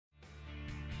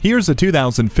Here's a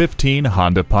 2015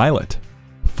 Honda Pilot.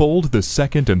 Fold the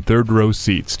second and third row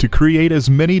seats to create as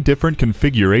many different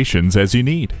configurations as you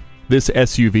need. This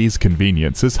SUV's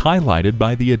convenience is highlighted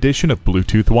by the addition of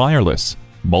Bluetooth wireless,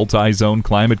 multi-zone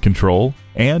climate control,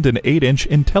 and an 8-inch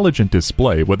intelligent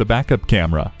display with a backup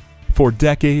camera. For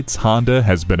decades, Honda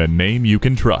has been a name you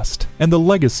can trust, and the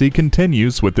legacy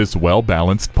continues with this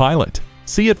well-balanced Pilot.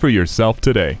 See it for yourself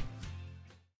today.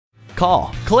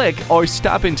 Call, click, or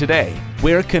stop in today.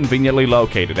 We're conveniently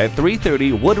located at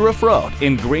 330 Woodruff Road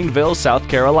in Greenville, South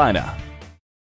Carolina.